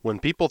When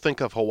people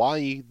think of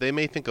Hawaii, they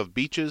may think of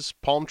beaches,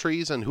 palm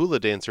trees, and hula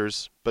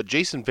dancers, but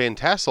Jason Van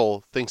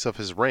Tassel thinks of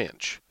his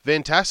ranch.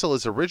 Van Tassel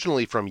is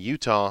originally from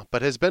Utah,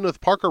 but has been with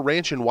Parker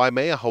Ranch in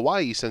Waimea,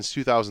 Hawaii since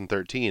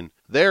 2013.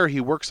 There,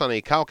 he works on a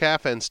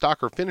cow-calf and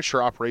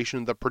stocker-finisher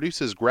operation that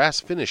produces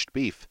grass-finished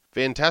beef.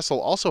 Van Tassel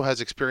also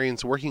has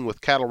experience working with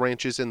cattle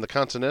ranches in the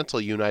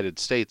continental United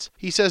States.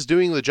 He says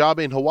doing the job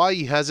in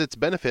Hawaii has its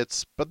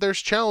benefits, but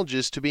there's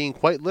challenges to being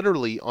quite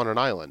literally on an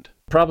island.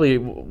 Probably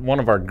one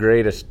of our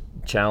greatest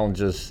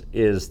challenges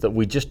is that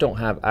we just don't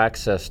have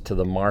access to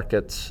the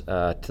markets,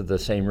 to the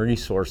same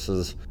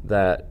resources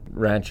that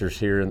ranchers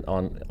here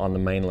on the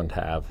mainland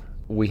have.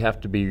 We have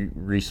to be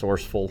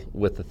resourceful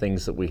with the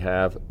things that we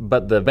have,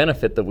 but the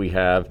benefit that we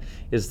have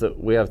is that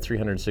we have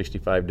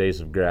 365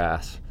 days of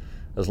grass.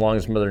 As long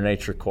as Mother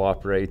Nature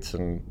cooperates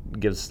and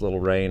gives us a little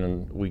rain,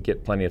 and we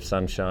get plenty of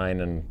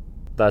sunshine, and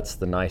that's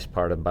the nice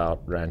part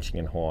about ranching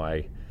in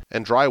Hawaii.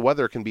 And dry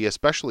weather can be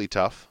especially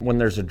tough. When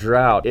there's a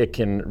drought, it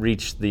can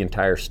reach the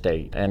entire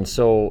state. And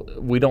so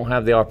we don't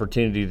have the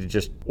opportunity to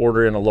just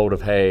order in a load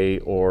of hay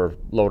or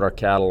load our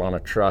cattle on a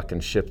truck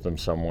and ship them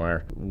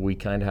somewhere. We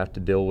kind of have to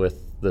deal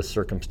with the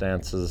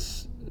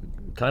circumstances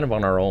kind of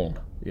on our own.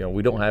 You know,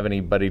 we don't have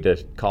anybody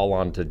to call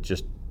on to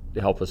just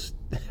help us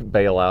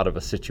bail out of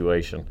a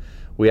situation.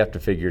 We have to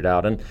figure it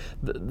out, and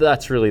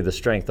that's really the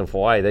strength of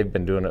Hawaii. They've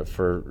been doing it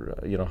for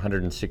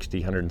 160,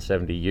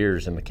 170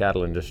 years in the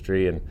cattle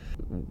industry, and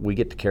we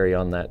get to carry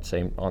on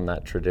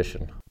that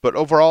tradition. But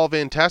overall,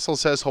 Van Tassel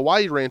says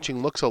Hawaii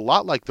ranching looks a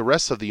lot like the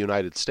rest of the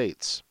United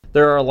States.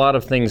 There are a lot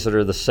of things that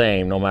are the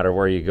same no matter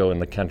where you go in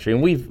the country,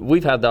 and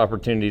we've had the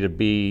opportunity to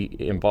be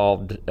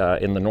involved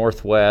in the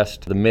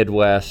Northwest, the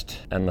Midwest,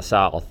 and the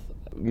South.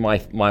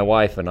 My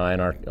wife and I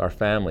and our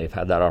family have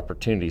had that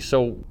opportunity.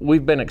 So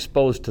we've been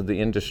exposed to the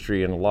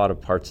industry in a lot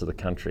of parts of the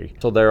country.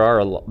 So there are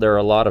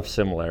a lot of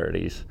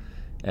similarities,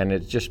 and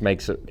it just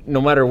makes it, no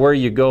matter where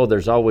you go,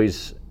 there's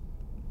always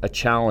a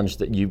challenge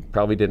that you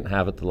probably didn't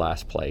have at the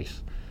last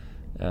place.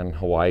 And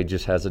Hawaii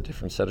just has a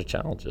different set of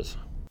challenges.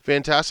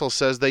 Van Tassel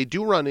says they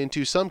do run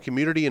into some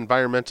community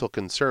environmental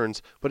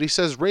concerns, but he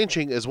says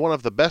ranching is one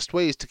of the best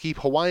ways to keep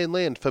Hawaiian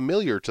land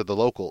familiar to the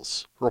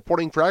locals.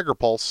 Reporting for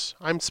AgriPulse,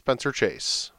 I'm Spencer Chase.